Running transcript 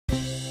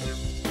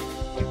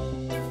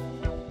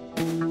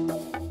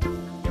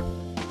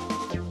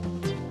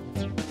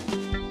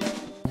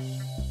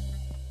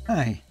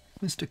Hi,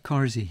 Mr.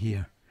 Corsi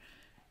here.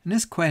 In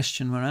this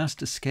question we're asked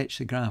to sketch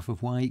the graph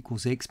of y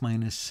equals x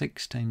minus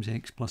 6 times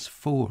x plus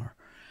 4,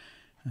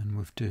 and we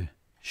have to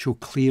show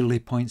clearly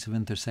points of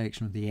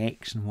intersection of the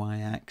x and y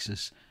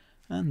axis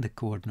and the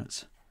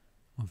coordinates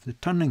of the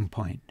turning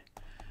point.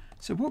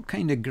 So what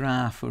kind of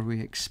graph are we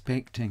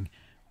expecting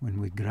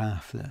when we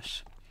graph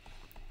this?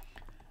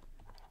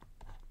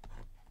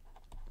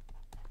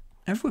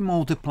 If we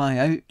multiply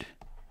out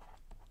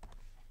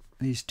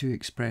these two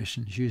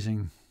expressions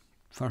using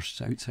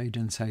first outside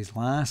inside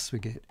last, we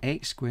get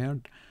x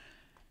squared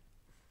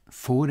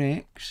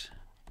 4x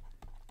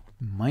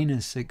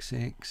minus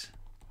 6x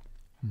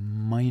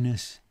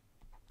minus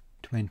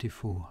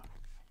 24.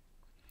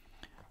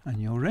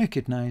 And you'll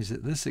recognise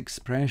that this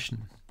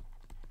expression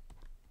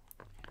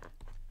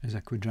is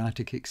a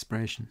quadratic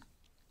expression,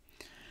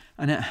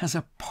 and it has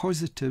a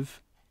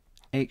positive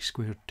x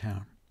squared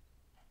term.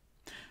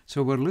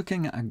 So we're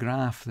looking at a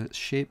graph that's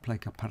shaped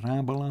like a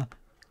parabola,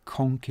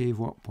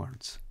 concave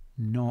upwards,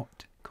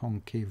 not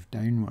concave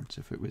downwards.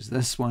 If it was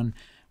this one,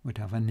 we'd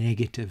have a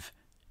negative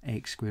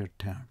x squared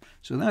term.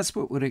 So that's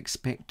what we're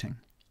expecting.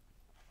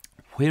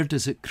 Where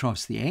does it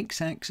cross the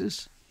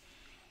x-axis?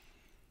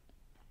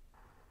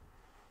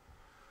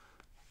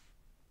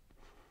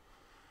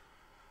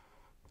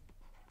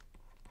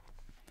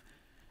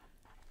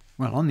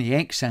 Well, on the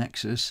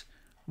x-axis,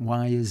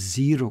 y is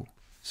 0.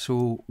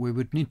 So we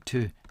would need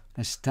to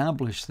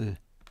establish the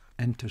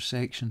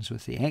intersections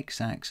with the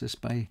x-axis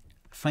by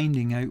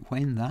finding out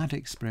when that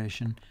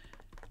expression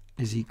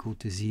is equal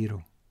to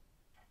 0.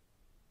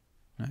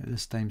 Now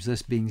this times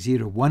this being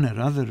 0, one or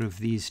other of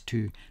these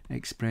two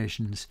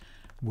expressions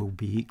will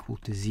be equal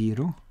to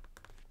 0,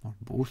 or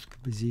both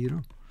could be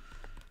 0.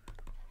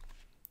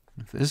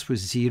 If this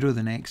was 0,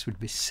 then x would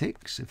be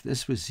 6. If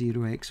this was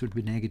 0, x would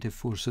be negative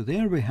 4. So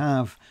there we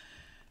have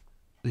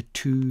the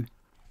two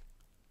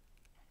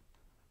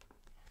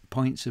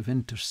points of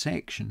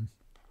intersection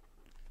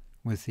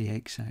with the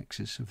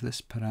x-axis of this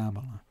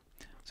parabola.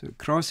 So it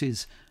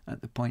crosses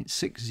at the point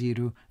 6,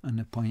 0 and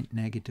the point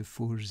negative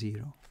 4,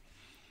 0.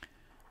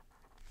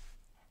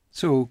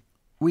 So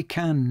we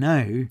can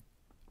now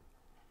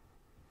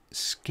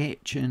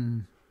sketch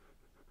in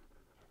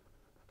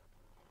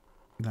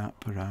that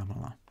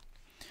parabola.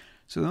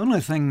 So the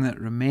only thing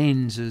that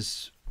remains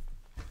is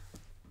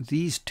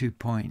these 2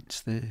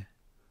 points, the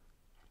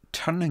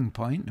turning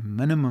point, the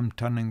minimum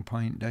turning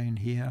point down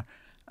here,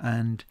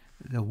 and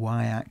the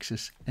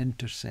y-axis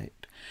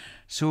intercept.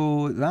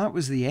 So that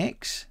was the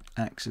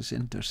x-axis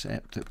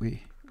intercept that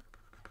we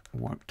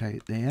worked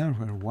out there,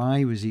 where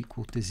y was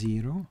equal to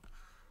 0.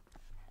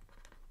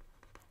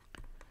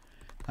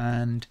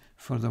 And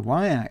for the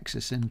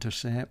y-axis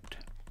intercept,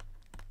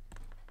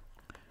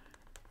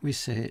 we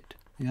set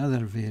the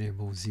other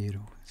variable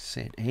 0,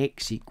 set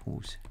x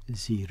equals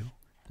 0,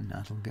 and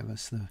that'll give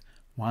us the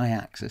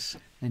y-axis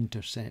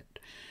intercept.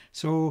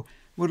 So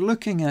we're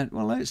looking at,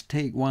 well, let's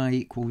take y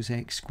equals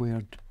x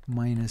squared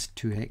minus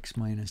 2x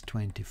minus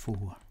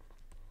 24.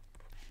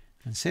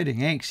 And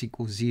setting x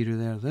equals 0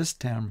 there, this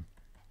term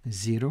is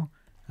 0,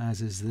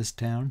 as is this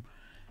term,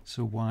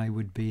 so y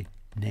would be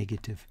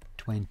negative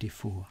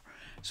 24.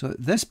 So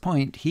at this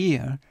point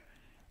here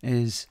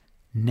is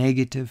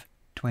negative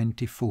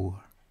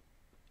 24.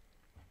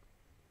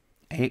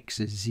 X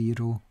is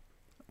 0,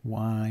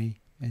 y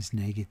is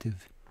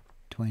negative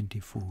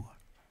 24.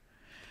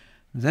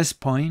 This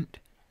point,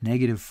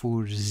 negative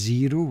 4,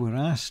 0, we're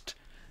asked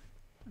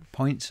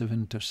points of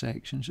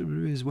intersection, so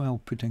we're as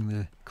well putting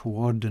the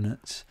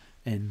coordinates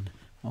in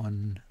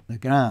on the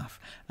graph.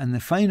 And the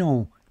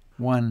final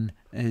one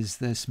is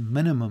this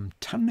minimum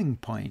turning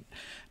point.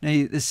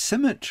 Now, the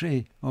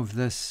symmetry of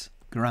this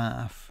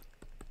graph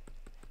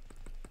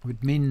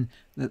would mean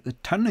that the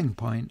turning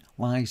point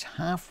lies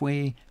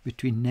halfway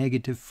between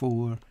negative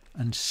 4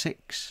 and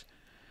 6.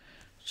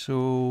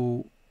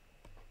 So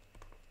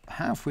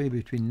halfway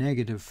between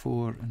negative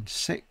 4 and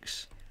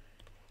 6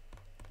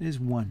 is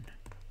 1.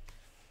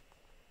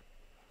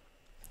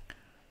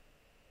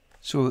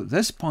 So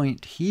this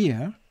point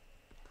here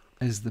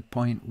is the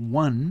point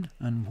 1,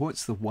 and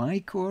what's the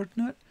y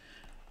coordinate?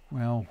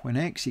 Well, when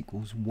x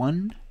equals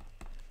 1,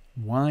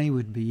 y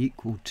would be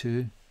equal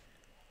to,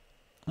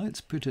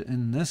 let's put it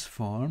in this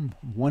form,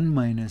 1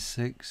 minus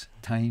 6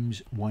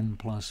 times 1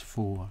 plus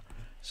 4.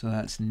 So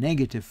that's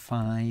negative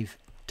 5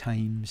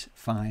 times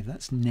 5.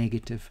 That's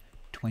negative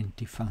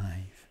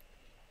 25.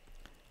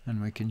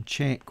 And we can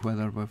check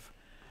whether we've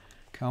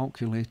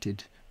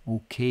calculated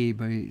OK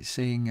by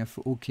saying if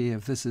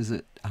this is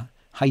at a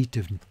height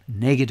of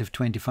negative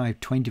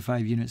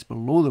 25 units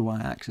below the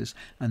y-axis,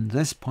 and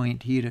this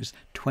point here is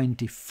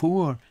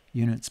 24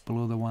 units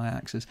below the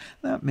y-axis,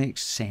 that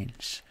makes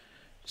sense.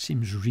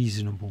 Seems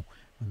reasonable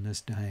in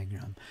this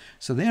diagram.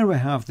 So there we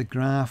have the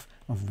graph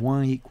of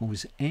y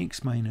equals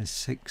x minus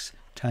 6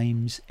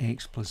 times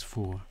x plus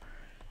 4.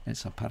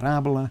 It's a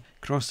parabola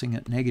crossing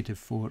at negative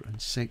 4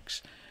 and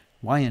 6,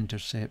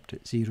 y-intercept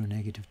at 0,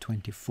 negative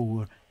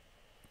 24,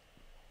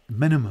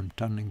 minimum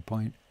turning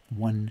point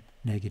 1,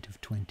 negative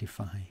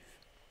 25.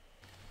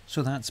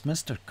 So that's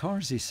Mr.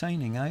 Corsi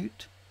signing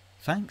out.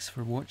 Thanks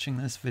for watching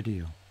this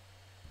video.